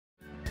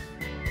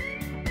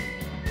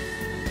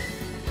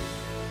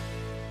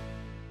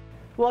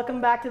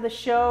Welcome back to the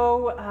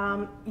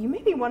show. You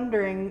may be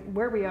wondering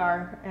where we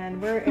are,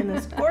 and we're in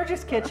this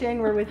gorgeous kitchen.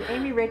 We're with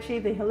Amy Ritchie,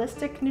 the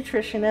holistic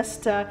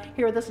nutritionist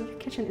here. This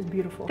kitchen is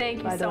beautiful.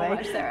 Thank you so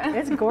much, Sarah.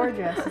 It's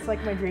gorgeous. It's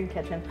like my dream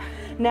kitchen.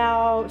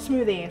 Now,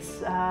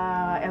 smoothies.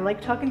 I like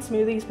talking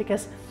smoothies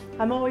because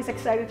I'm always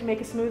excited to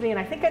make a smoothie, and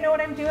I think I know what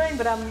I'm doing,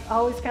 but I'm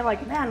always kind of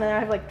like, man, I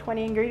have like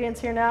 20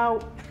 ingredients here now.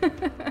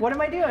 What am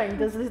I doing?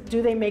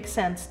 Do they make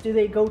sense? Do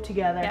they go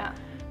together? Yeah.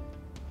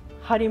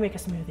 How do you make a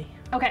smoothie?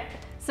 Okay.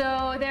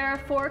 So there are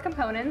 4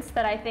 components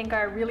that I think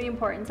are really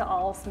important to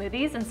all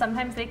smoothies, and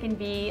sometimes they can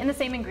be in the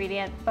same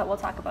ingredient, but we'll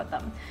talk about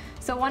them.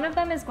 So one of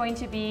them is going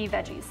to be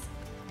veggies.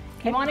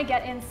 Okay. You want to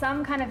get in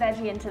some kind of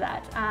veggie into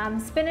that.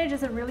 Spinach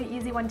is a really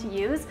easy one to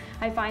use.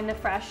 I find the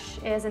fresh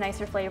is a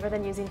nicer flavor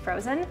than using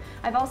frozen.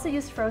 I've also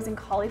used frozen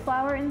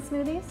cauliflower in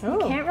smoothies. Oh.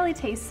 You can't really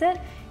taste it.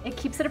 It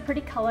keeps it a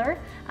pretty color,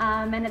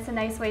 and it's a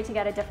nice way to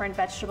get a different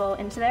vegetable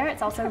into there.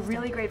 It's also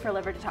really great for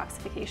liver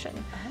detoxification.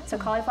 Oh. So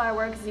cauliflower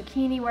works,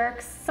 zucchini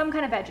works, some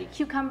kind of veggie,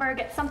 cucumber,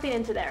 get something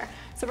into there.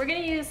 So we're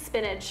going to use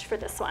spinach for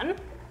this one.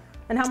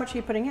 And how much are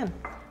you putting in?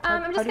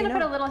 I'm just going to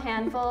put a little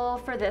handful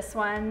for this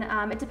one.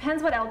 It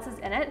depends what else is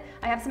in it.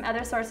 I have some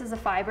other sources of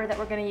fiber that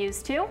we're going to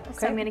use too,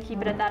 so I'm going to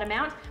keep it at that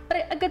amount,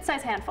 but a good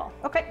size handful.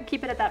 Okay.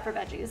 Keep it at that for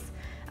veggies.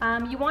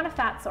 You want a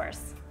fat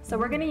source. So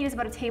we're going to use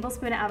about a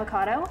tablespoon of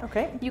avocado.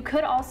 Okay. You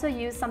could also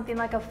use something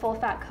like a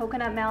full-fat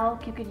coconut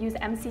milk. You could use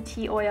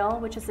MCT oil,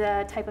 which is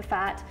a type of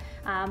fat,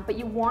 but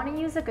you want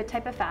to use a good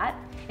type of fat.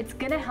 It's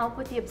going to help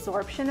with the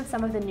absorption of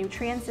some of the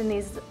nutrients in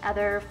these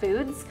other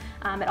foods.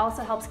 It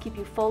also helps keep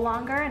you full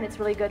longer, and it's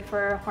really good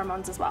for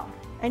hormones as well.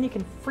 And you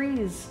can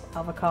freeze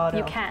avocado.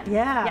 You can.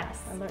 Yeah.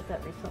 Yes. I learned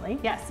that recently.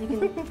 Yes, you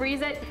can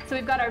freeze it. So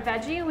we've got our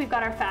veggie, we've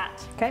got our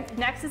fat. Okay.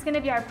 Next is going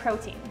to be our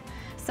protein.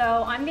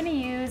 So I'm going to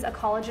use a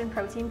collagen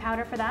protein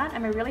powder for that.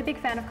 I'm a really big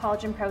fan of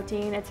collagen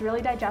protein. It's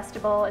really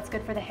digestible. It's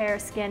good for the hair,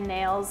 skin,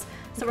 nails.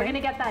 So we're going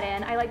to get that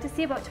in. I like to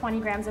see about 20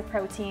 grams of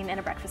protein in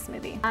a breakfast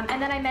smoothie.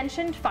 And then I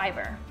mentioned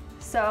fiber.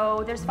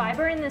 So there's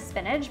fiber in this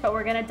spinach, but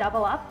we're going to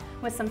double up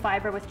with some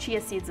fiber with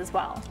chia seeds as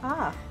well.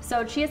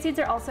 So chia seeds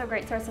are also a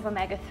great source of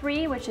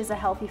omega-3, which is a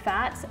healthy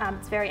fat.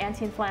 It's very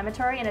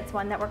anti-inflammatory, and it's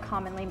one that we're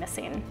commonly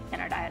missing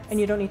in our diets. And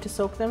you don't need to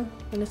soak them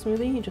in a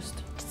smoothie? You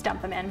just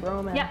dump them in. Throw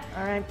them in. Yeah.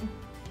 All right.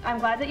 I'm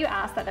glad that you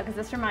asked that though, because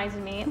this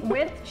reminded me,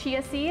 with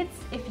chia seeds,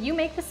 if you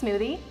make the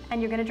smoothie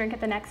and you're going to drink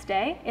it the next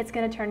day, it's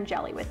going to turn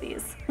jelly with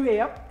these.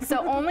 Yep.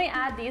 So only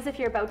add these if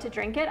you're about to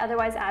drink it,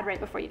 otherwise add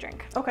right before you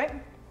drink. Okay.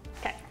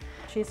 Okay.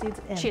 Chia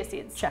seeds in. Chia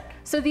seeds. Check.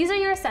 So these are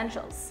your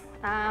essentials.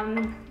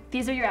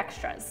 These are your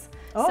extras.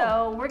 Oh.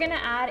 So we're going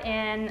to add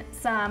in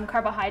some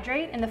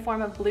carbohydrate in the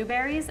form of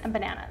blueberries and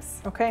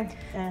bananas. Okay.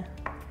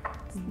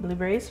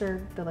 Blueberries are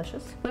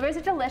delicious. Blueberries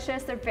are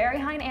delicious. They're very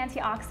high in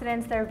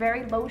antioxidants. They're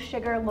very low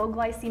sugar, low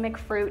glycemic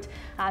fruit.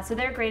 So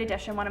they're a great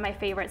addition, one of my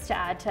favorites to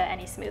add to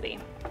any smoothie.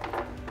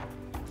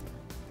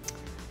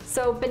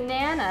 So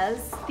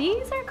bananas,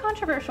 these are a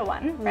controversial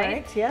one,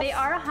 right? Yes. They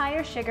are a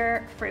higher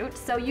sugar fruit,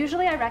 so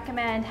usually I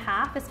recommend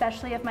half,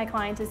 especially if my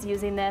client is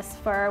using this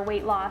for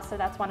weight loss, so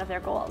that's one of their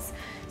goals.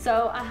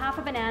 So a half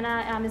a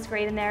banana is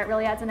great in there. It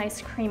really adds a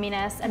nice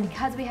creaminess, and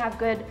because we have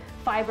good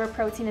fiber,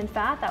 protein, and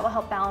fat, that will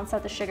help balance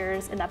out the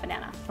sugars in that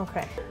banana.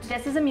 Okay.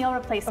 This is a meal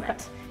replacement.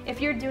 Okay. If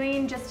you're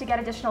doing just to get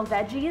additional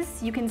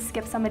veggies, you can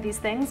skip some of these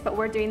things, but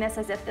we're doing this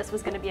as if this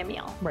was going to be a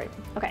meal. Right.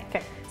 Okay.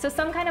 Okay. So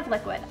some kind of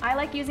liquid. I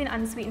like using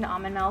unsweetened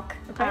almond milk.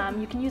 Okay.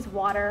 You can use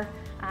water.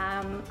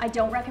 I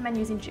don't recommend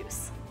using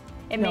juice.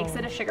 It makes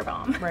it a sugar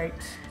bomb. Right.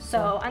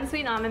 So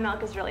unsweetened almond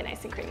milk is really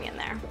nice and creamy in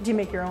there. Do you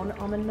make your own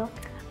almond milk?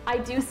 I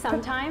do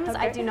sometimes,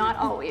 I do not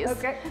always.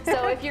 Okay.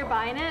 So if you're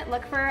buying it,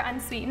 look for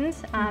unsweetened,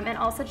 and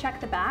also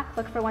check the back.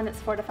 Look for one that's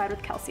fortified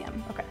with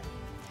calcium. Okay.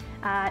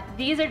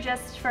 These are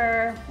just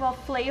for, well,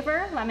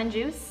 flavor, lemon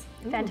juice.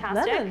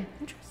 Fantastic. Lemon.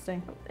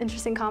 Interesting.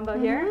 Interesting combo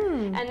here.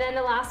 And then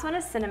the last one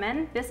is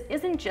cinnamon. This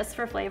isn't just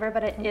for flavor,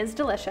 but it is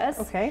delicious.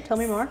 Okay, tell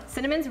me more.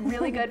 Cinnamon's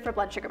really good for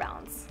blood sugar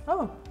balance.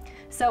 Oh.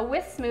 So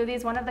with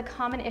smoothies, one of the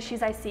common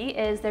issues I see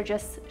is they're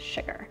just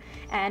sugar.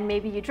 And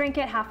maybe you drink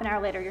it, half an hour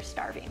later you're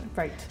starving.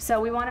 Right. So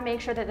we want to make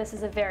sure that this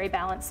is a very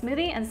balanced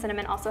smoothie, and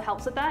cinnamon also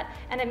helps with that,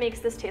 and it makes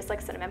this taste like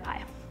cinnamon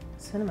pie.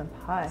 Cinnamon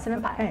pie.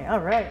 Cinnamon pie. Okay,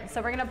 all right.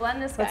 So we're going to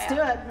blend this guy Let's do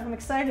it. I'm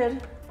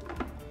excited.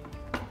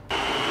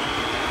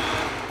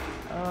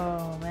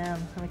 Oh man,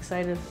 I'm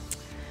excited.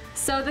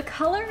 So the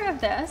color of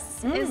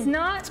this is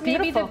not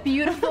maybe the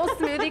beautiful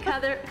smoothie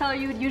color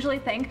you would usually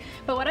think,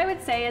 but what I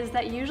would say is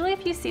that usually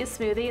if you see a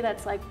smoothie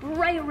that's like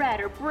bright red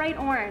or bright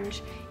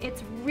orange,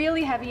 it's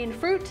really heavy in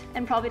fruit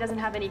and probably doesn't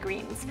have any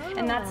greens,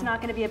 and that's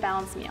not going to be a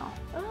balanced meal.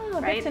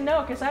 Oh, good to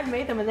know, because I've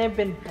made them and they've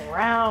been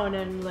brown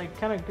and like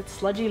kind of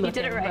sludgy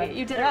looking. You did it right.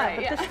 You did it right.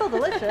 But they're still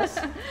delicious.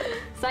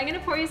 So I'm going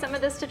to pour you some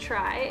of this to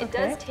try. It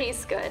does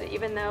taste good,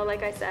 even though,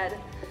 like I said,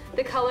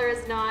 the color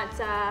is not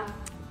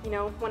you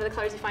know, one of the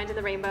colors you find in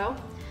the rainbow.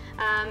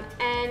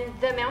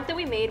 And the amount that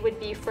we made would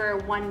be for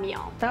one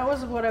meal. That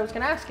was what I was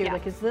going to ask you.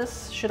 Like,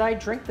 should I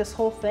drink this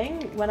whole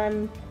thing when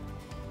I'm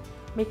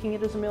making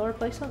it as a meal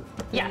replacement?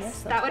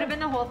 Yes, that would have been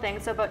the whole thing.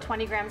 So about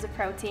 20 grams of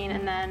protein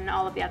and then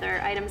all of the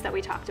other items that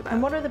we talked about.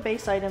 And what are the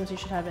base items you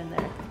should have in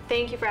there?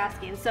 Thank you for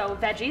asking. So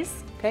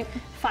veggies,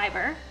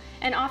 fiber,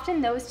 and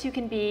often those two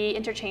can be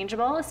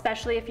interchangeable,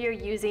 especially if you're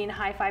using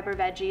high fiber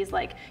veggies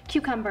like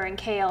cucumber and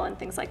kale and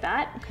things like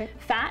that.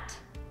 Fat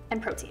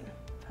and protein.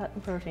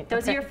 And protein.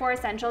 Those are your 4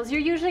 essentials. You're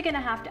usually going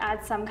to have to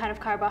add some kind of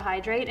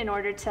carbohydrate in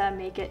order to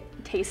make it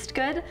taste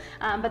good,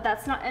 but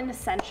that's not an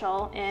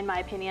essential in my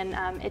opinion.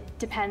 It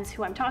depends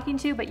who I'm talking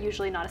to, but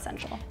usually not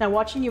essential. Now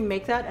watching you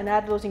make that and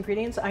add those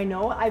ingredients, I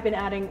know I've been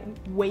adding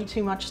way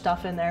too much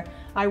stuff in there.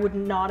 I would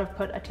not have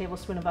put a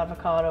tablespoon of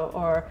avocado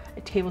or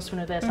a tablespoon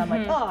of this. I'm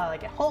like, oh,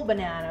 like a whole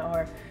banana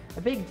or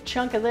a big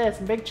chunk of this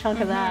and a big chunk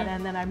of that,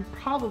 and then I'm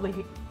probably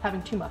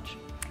having too much.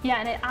 Yeah,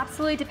 and it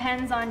absolutely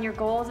depends on your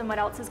goals and what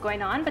else is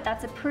going on, but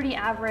that's a pretty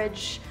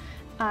average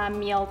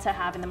meal to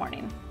have in the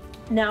morning.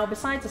 Now,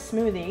 besides a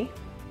smoothie,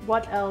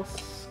 what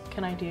else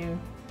can I do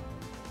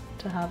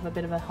to have a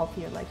bit of a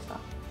healthier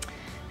lifestyle?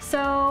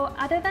 So,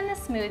 other than the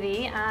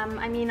smoothie,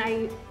 I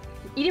mean,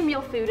 eating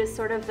real food is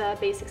sort of the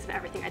basics of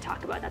everything I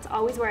talk about. That's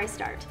always where I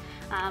start.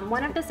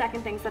 One of the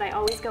second things that I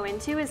always go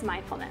into is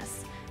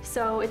mindfulness.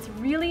 So it's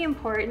really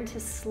important to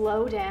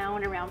slow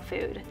down around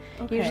food.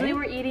 Usually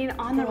we're eating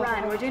on the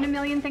run. We're doing a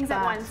million things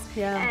at once.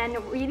 And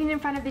we're eating in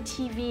front of the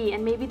TV,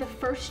 and maybe the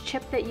first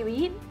chip that you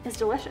eat is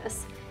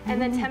delicious. And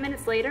then 10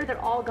 minutes later,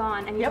 they're all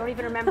gone, and you don't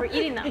even remember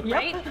eating them,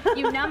 right?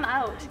 You numb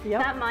out.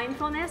 That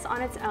mindfulness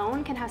on its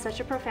own can have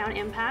such a profound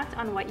impact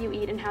on what you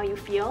eat and how you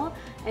feel.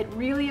 It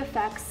really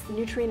affects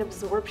nutrient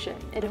absorption.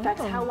 It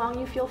affects how long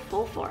you feel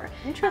full for.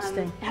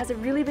 Interesting. It has a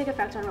really big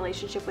effect on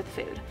relationship with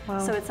food.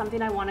 So it's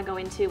something I want to go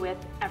into with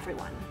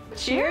everyone.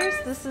 Cheers!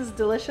 This is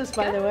delicious,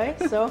 by the way.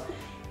 So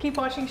keep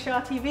watching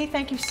Shaw TV.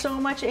 Thank you so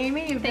much,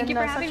 Amy. You've been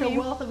such a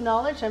wealth of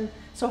knowledge. I'm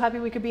so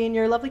happy we could be in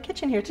your lovely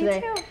kitchen here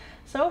today. Me too.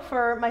 So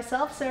for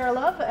myself, Sarah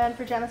Love, and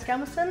for Janice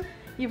Gumison,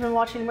 you've been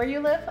watching Where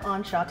You Live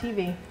on Shaw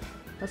TV.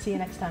 We'll see you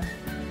next time.